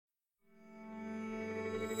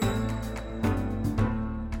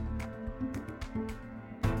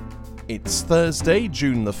It's Thursday,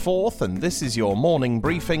 June the 4th, and this is your morning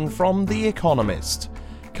briefing from The Economist.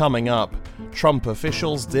 Coming up, Trump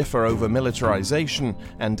officials differ over militarization,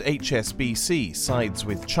 and HSBC sides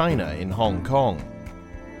with China in Hong Kong.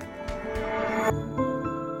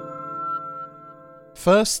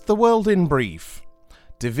 First, the world in brief.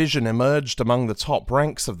 Division emerged among the top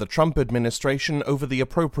ranks of the Trump administration over the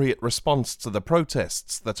appropriate response to the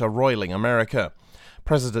protests that are roiling America.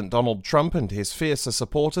 President Donald Trump and his fiercer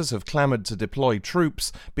supporters have clamored to deploy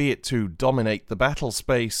troops, be it to dominate the battle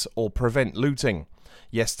space or prevent looting.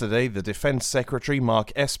 Yesterday, the Defense Secretary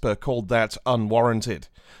Mark Esper called that unwarranted.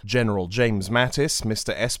 General James Mattis,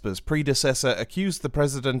 Mr. Esper's predecessor, accused the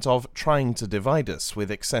president of trying to divide us with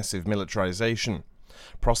excessive militarization.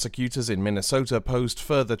 Prosecutors in Minnesota posed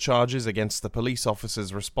further charges against the police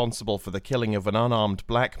officers responsible for the killing of an unarmed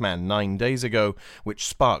black man 9 days ago, which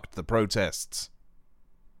sparked the protests.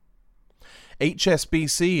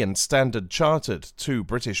 HSBC and Standard Chartered, two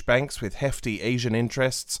British banks with hefty Asian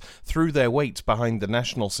interests, threw their weight behind the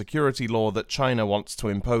national security law that China wants to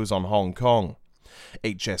impose on Hong Kong.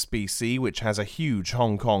 HSBC, which has a huge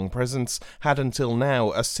Hong Kong presence, had until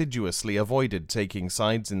now assiduously avoided taking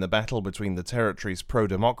sides in the battle between the territory's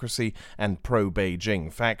pro-democracy and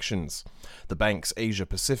pro-Beijing factions. The bank's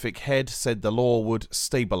Asia-Pacific head said the law would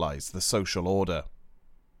stabilize the social order.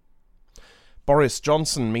 Boris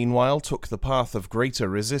Johnson, meanwhile, took the path of greater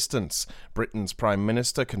resistance. Britain's Prime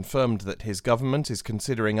Minister confirmed that his government is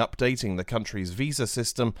considering updating the country's visa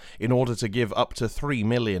system in order to give up to 3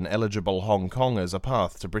 million eligible Hong Kongers a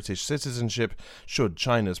path to British citizenship should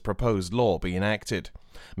China's proposed law be enacted.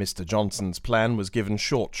 Mr. Johnson's plan was given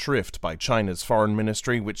short shrift by China's foreign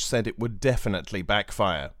ministry, which said it would definitely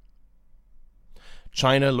backfire.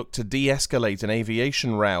 China looked to de-escalate an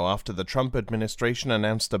aviation row after the Trump administration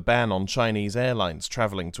announced a ban on Chinese airlines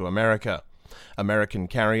traveling to America. American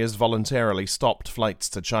carriers voluntarily stopped flights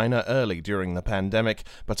to China early during the pandemic,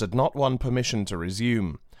 but had not won permission to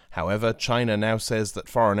resume. However, China now says that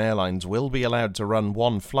foreign airlines will be allowed to run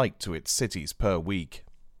one flight to its cities per week.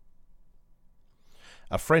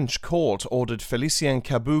 A French court ordered Félicien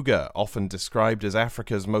Kabuga, often described as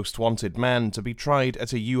Africa's most wanted man, to be tried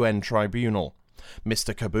at a UN tribunal.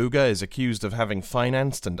 Mr. Kabuga is accused of having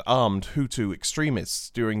financed and armed Hutu extremists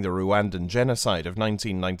during the Rwandan genocide of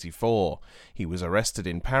 1994. He was arrested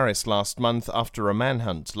in Paris last month after a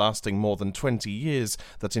manhunt lasting more than 20 years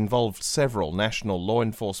that involved several national law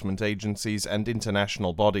enforcement agencies and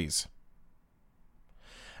international bodies.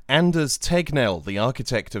 Anders Tegnell, the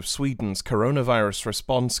architect of Sweden's coronavirus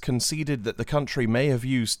response, conceded that the country may have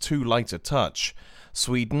used too light a touch.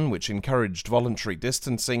 Sweden, which encouraged voluntary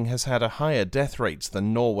distancing, has had a higher death rate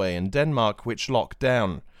than Norway and Denmark, which locked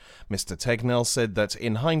down. Mr. Tegnell said that,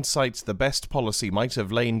 in hindsight, the best policy might have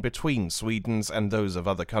lain between Sweden's and those of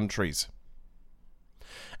other countries.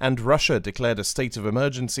 And Russia declared a state of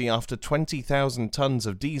emergency after 20,000 tons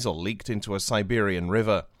of diesel leaked into a Siberian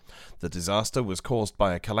river. The disaster was caused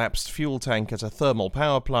by a collapsed fuel tank at a thermal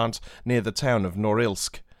power plant near the town of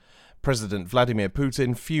Norilsk. President Vladimir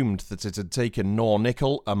Putin fumed that it had taken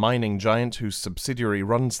Nornickel, a mining giant whose subsidiary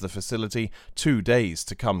runs the facility, 2 days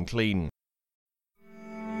to come clean.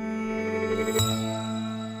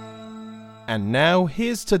 And now,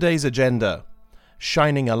 here's today's agenda.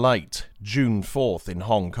 Shining a light, June 4th in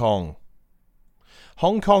Hong Kong.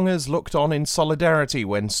 Hong Kongers looked on in solidarity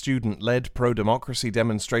when student-led pro-democracy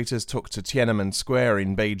demonstrators took to Tiananmen Square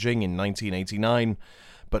in Beijing in 1989.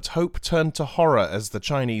 But hope turned to horror as the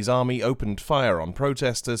Chinese army opened fire on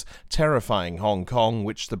protesters, terrifying Hong Kong,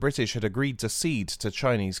 which the British had agreed to cede to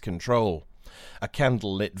Chinese control. A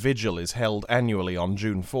candlelit vigil is held annually on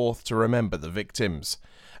June 4th to remember the victims.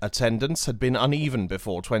 Attendance had been uneven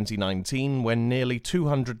before 2019, when nearly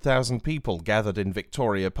 200,000 people gathered in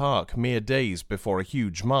Victoria Park mere days before a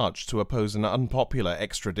huge march to oppose an unpopular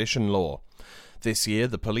extradition law. This year,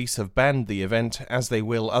 the police have banned the event, as they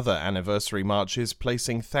will other anniversary marches,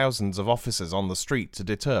 placing thousands of officers on the street to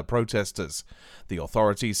deter protesters. The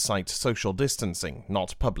authorities cite social distancing,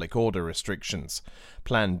 not public order restrictions.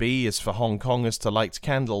 Plan B is for Hong Kongers to light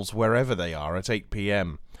candles wherever they are at 8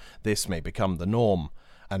 p.m. This may become the norm.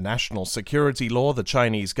 A national security law the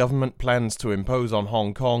Chinese government plans to impose on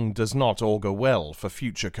Hong Kong does not augur well for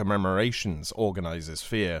future commemorations, organizers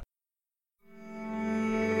fear.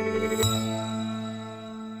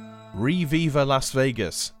 Reviva Las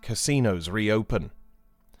Vegas, casinos reopen.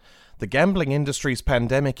 The gambling industry's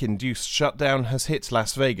pandemic-induced shutdown has hit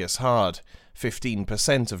Las Vegas hard.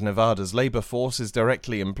 15% of Nevada's labor force is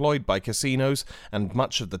directly employed by casinos, and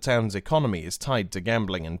much of the town's economy is tied to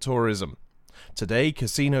gambling and tourism. Today,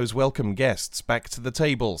 casinos welcome guests back to the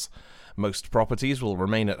tables. Most properties will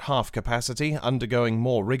remain at half capacity, undergoing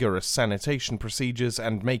more rigorous sanitation procedures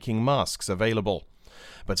and making masks available.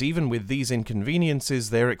 But even with these inconveniences,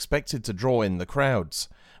 they're expected to draw in the crowds.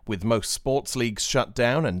 With most sports leagues shut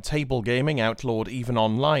down and table gaming outlawed even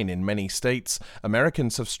online in many states,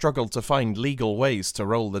 Americans have struggled to find legal ways to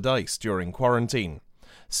roll the dice during quarantine.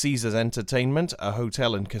 Caesars Entertainment, a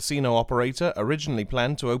hotel and casino operator, originally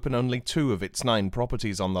planned to open only 2 of its 9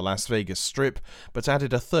 properties on the Las Vegas Strip, but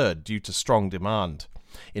added a third due to strong demand.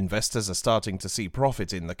 Investors are starting to see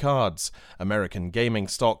profit in the cards. American gaming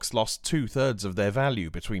stocks lost 2/3 of their value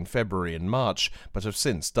between February and March, but have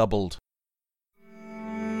since doubled.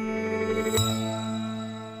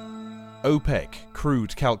 OPEC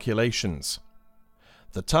crude calculations.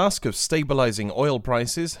 The task of stabilizing oil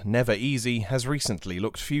prices, never easy, has recently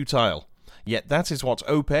looked futile. Yet that is what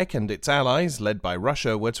OPEC and its allies, led by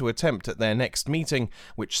Russia, were to attempt at their next meeting,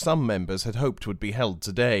 which some members had hoped would be held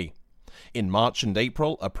today. In March and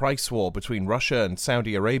April, a price war between Russia and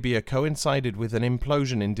Saudi Arabia coincided with an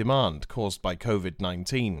implosion in demand caused by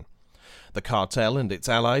COVID-19. The cartel and its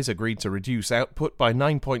allies agreed to reduce output by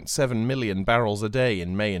 9.7 million barrels a day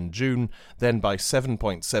in May and June, then by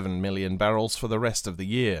 7.7 million barrels for the rest of the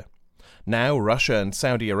year. Now, Russia and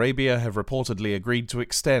Saudi Arabia have reportedly agreed to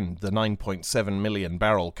extend the 9.7 million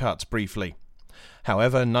barrel cut briefly.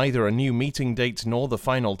 However, neither a new meeting date nor the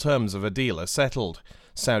final terms of a deal are settled.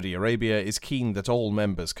 Saudi Arabia is keen that all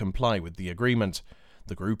members comply with the agreement.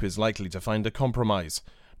 The group is likely to find a compromise.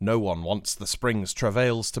 No one wants the spring's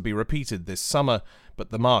travails to be repeated this summer, but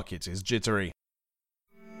the market is jittery.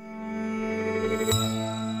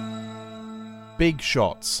 Big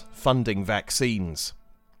shots, funding vaccines.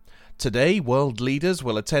 Today, world leaders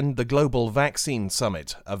will attend the Global Vaccine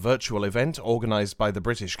Summit, a virtual event organised by the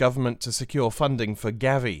British government to secure funding for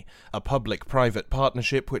Gavi, a public-private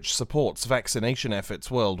partnership which supports vaccination efforts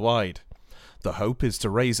worldwide. The hope is to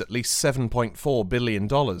raise at least $7.4 billion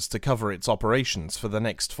to cover its operations for the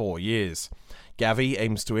next 4 years. Gavi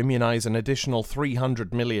aims to immunise an additional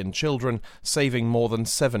 300 million children, saving more than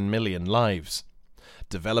 7 million lives.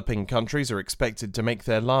 Developing countries are expected to make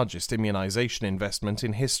their largest immunisation investment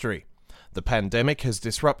in history. The pandemic has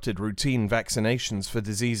disrupted routine vaccinations for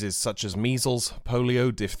diseases such as measles,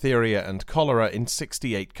 polio, diphtheria and cholera in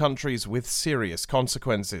 68 countries with serious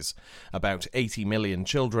consequences. About 80 million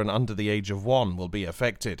children under the age of 1 will be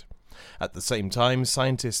affected. At the same time,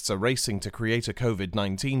 scientists are racing to create a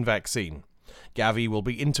COVID-19 vaccine. Gavi will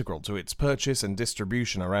be integral to its purchase and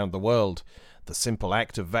distribution around the world. The simple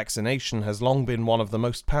act of vaccination has long been one of the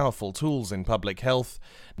most powerful tools in public health.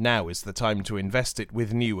 Now is the time to invest it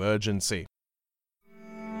with new urgency.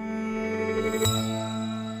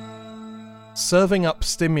 Serving up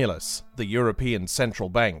stimulus, the European Central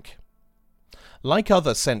Bank. Like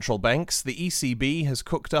other central banks, the ECB has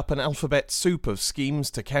cooked up an alphabet soup of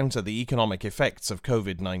schemes to counter the economic effects of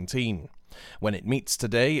COVID-19. When it meets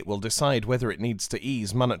today, it will decide whether it needs to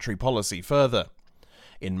ease monetary policy further.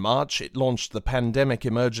 In March, it launched the Pandemic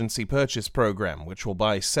Emergency Purchase Programme, which will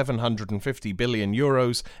buy €750 billion,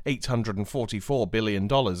 $844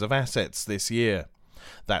 billion of assets this year.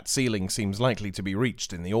 That ceiling seems likely to be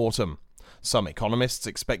reached in the autumn. Some economists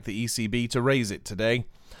expect the ECB to raise it today.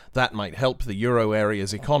 That might help the euro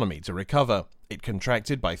area's economy to recover. It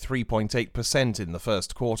contracted by 3.8% in the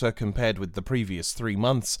first quarter compared with the previous 3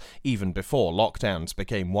 months, even before lockdowns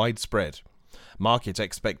became widespread. Market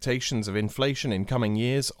expectations of inflation in coming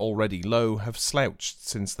years, already low, have slouched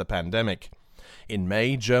since the pandemic. In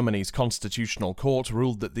May, Germany's Constitutional Court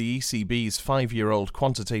ruled that the ECB's 5-year-old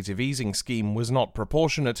quantitative easing scheme was not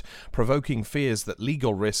proportionate, provoking fears that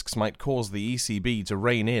legal risks might cause the ECB to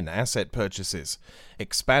rein in asset purchases.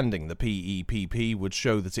 Expanding the PEPP would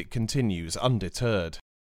show that it continues undeterred.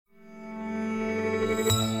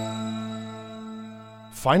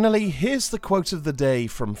 Finally, here's the quote of the day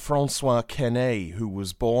from François Quesnay, who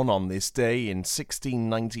was born on this day in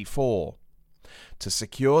 1694. To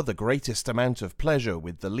secure the greatest amount of pleasure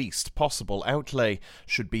with the least possible outlay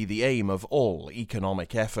should be the aim of all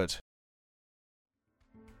economic effort.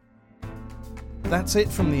 That's it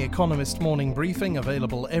from the Economist Morning Briefing,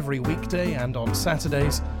 available every weekday and on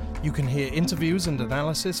Saturdays. You can hear interviews and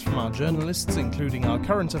analysis from our journalists, including our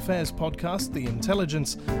current affairs podcast, The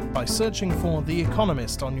Intelligence, by searching for The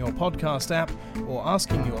Economist on your podcast app or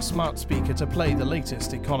asking your smart speaker to play the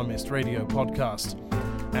latest Economist radio podcast.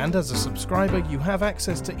 And as a subscriber, you have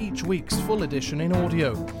access to each week's full edition in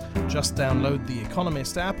audio. Just download the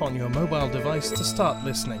Economist app on your mobile device to start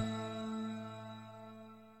listening.